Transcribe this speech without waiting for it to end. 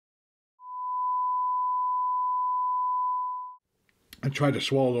I tried to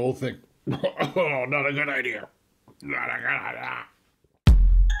swallow the whole thing. Oh, not a good idea. Not a good idea.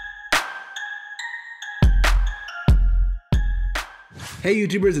 Hey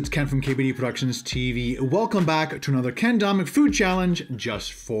YouTubers, it's Ken from KBDProductionsTV. Welcome back to another Ken Domik food challenge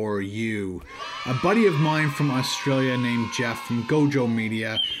just for you. A buddy of mine from Australia named Jeff from Gojo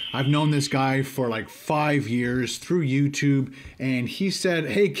Media. I've known this guy for like 5 years through YouTube, and he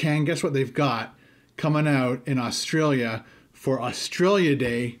said, hey Ken, guess what they've got coming out in Australia for Australia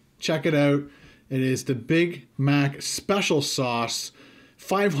Day. Check it out. It is the Big Mac Special Sauce,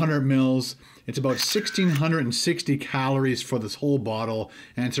 500 mils. It's about 1,660 calories for this whole bottle,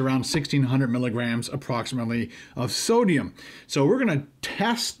 and it's around 1,600 milligrams approximately of sodium. So we're gonna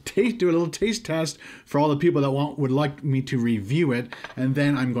do a little taste test for all the people that would like me to review it, and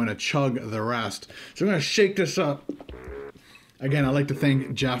then I'm going to chug the rest. So I'm gonna shake this up. Again, I'd like to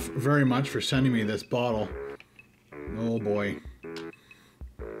thank Jeff very much for sending me this bottle. Oh boy.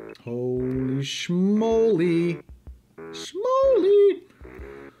 Holy schmoly. Schmoly.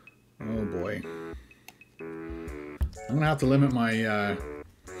 Oh boy. I'm gonna have to limit my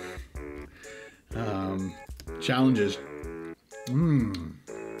challenges. Ooh.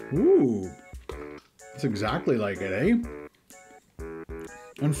 That's exactly like it, eh?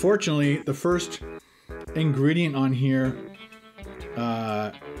 Unfortunately, the first ingredient on here,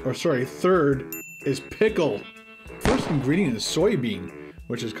 third is pickle. First ingredient is soybean,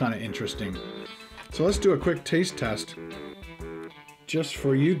 which is kind of interesting. So let's do a quick taste test just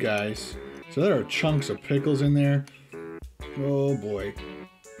for you guys. So there are chunks of pickles in there. Oh boy.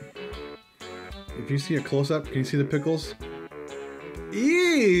 If you see a close-up, can you see the pickles?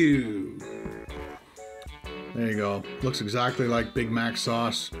 Ew! There you go. Looks exactly like Big Mac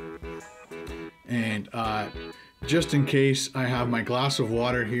sauce. And just in case, I have my glass of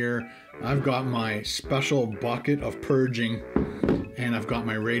water here. I've got my special bucket of purging, and I've got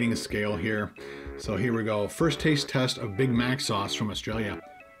my rating scale here. So here we go. First taste test of Big Mac sauce from Australia.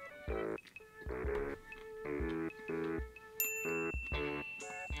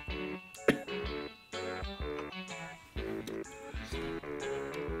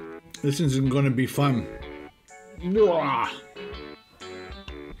 This isn't going to be fun.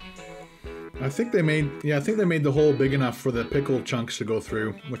 I think they made the hole big enough for the pickle chunks to go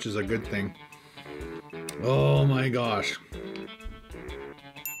through, which is a good thing. Oh my gosh.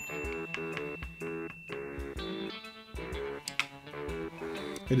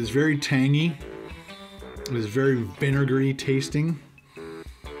 It is very tangy. It is very vinegary tasting.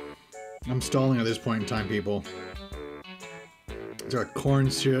 I'm stalling at this point in time, people. It's got corn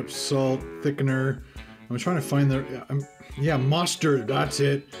syrup, salt, thickener. I'm trying to find yeah, mustard, that's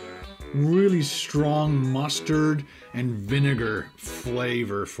it. Really strong mustard and vinegar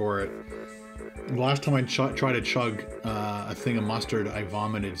flavor for it. The last time I tried to chug a thing of mustard, I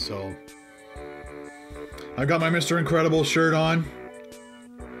vomited, so. I got my Mr. Incredible shirt on.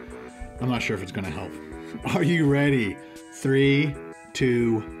 I'm not sure if it's gonna help. Are you ready? 3,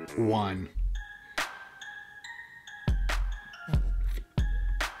 2, 1.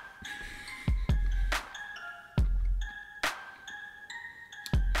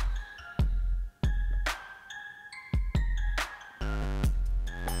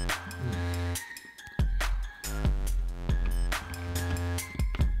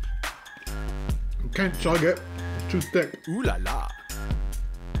 Can't chug it. It's too thick. Ooh la la.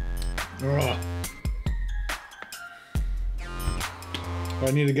 Ugh.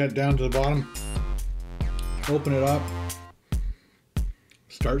 I need to get down to the bottom. Open it up.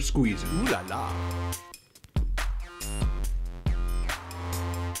 Start squeezing. Ooh la la.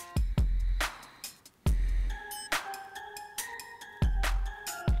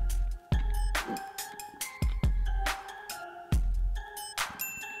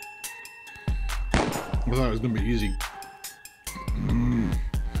 I thought it was gonna be easy.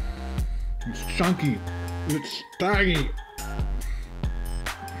 It's chunky. It's staggy.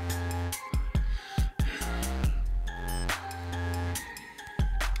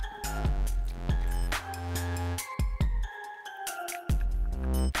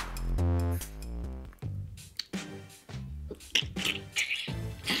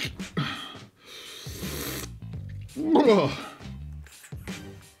 Ugh.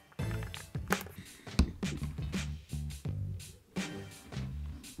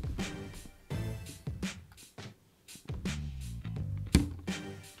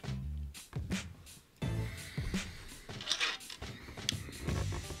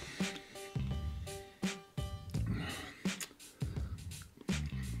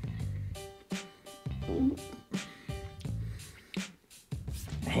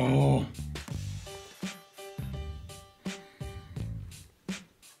 Oh.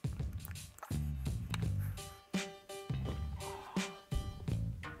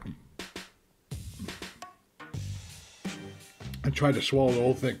 tried to swallow the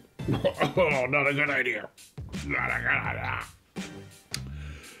whole thing. Oh, not a good idea. Not a good idea.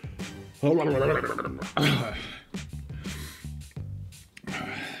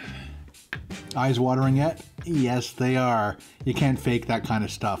 Eyes watering yet? Yes, they are. You can't fake that kind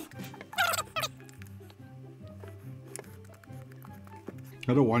of stuff.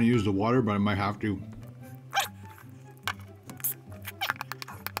 I don't want to use the water, but I might have to.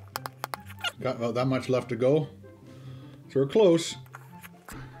 Got about that much left to go. So we're close.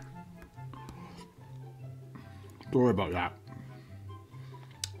 Don't worry about that.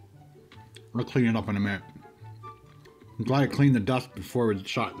 I'll clean it up in a minute. I'm glad I cleaned the dust before we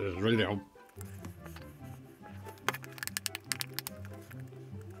shot this video.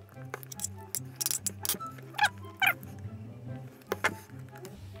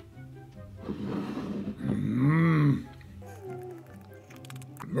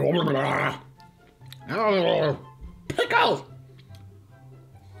 Oh, pickles!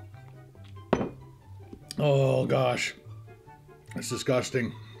 Oh gosh, that's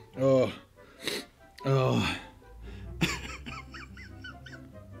disgusting. Oh, oh.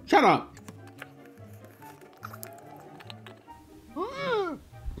 Shut up.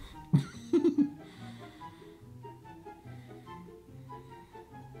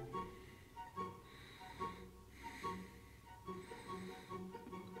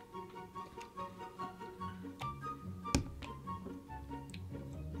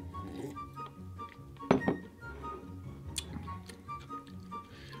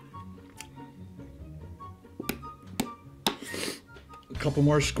 A couple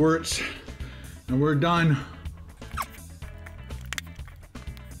more squirts and we're done.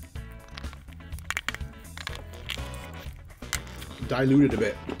 Diluted a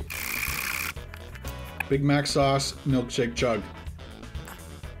bit. Big Mac sauce, milkshake chug.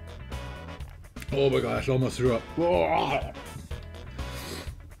 Oh my gosh, almost threw up.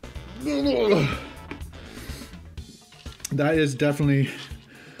 That is definitely,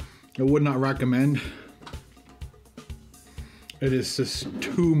 I would not recommend. It is just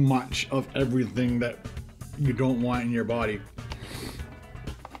too much of everything that you don't want in your body.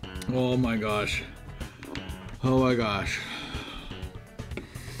 Oh my gosh. Oh my gosh.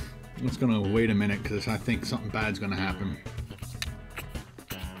 I'm just gonna wait a minute because I think something bad's gonna happen.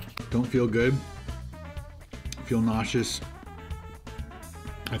 Don't feel good. Feel nauseous.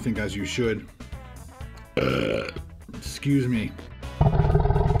 I think as you should. Excuse me.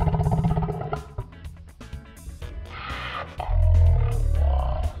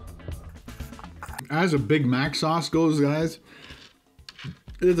 As a Big Mac sauce goes, guys,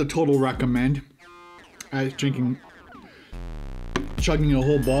 it is a total recommend. As chugging a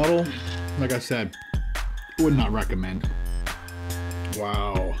whole bottle, like I said, would not recommend.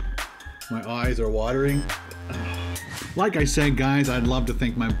 Wow, my eyes are watering. Like I said, guys, I'd love to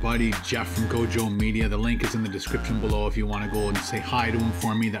thank my buddy Jeff from Gojo Media. The link is in the description below if you want to go and say hi to him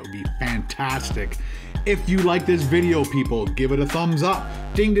for me. That would be fantastic. If you like this video, people, give it a thumbs up.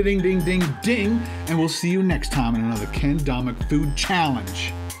 Ding, ding, ding, ding, ding. And we'll see you next time in another Ken Domik Food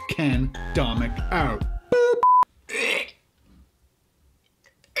Challenge. Ken Domik out.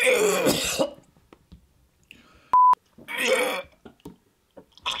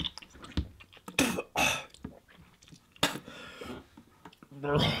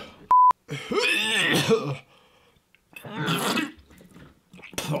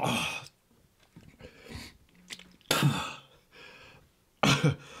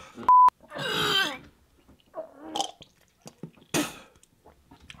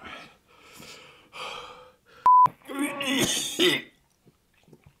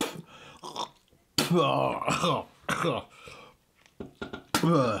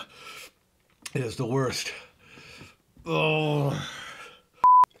 It is the worst. Oh.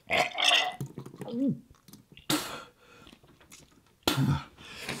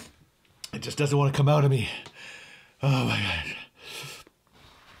 It just doesn't want to come out of me. Oh my God.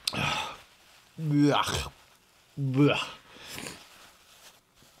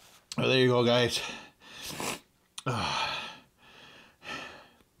 Oh, there you go, guys.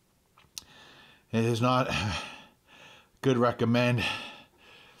 It is not good recommend.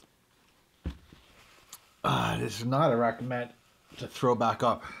 This is not a recommend to throw back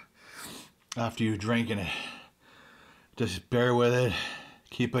up after you drinking it. Just bear with it.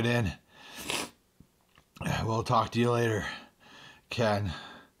 Keep it in. We'll talk to you later. Ken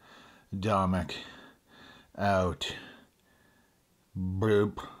Domik out.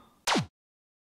 Boop.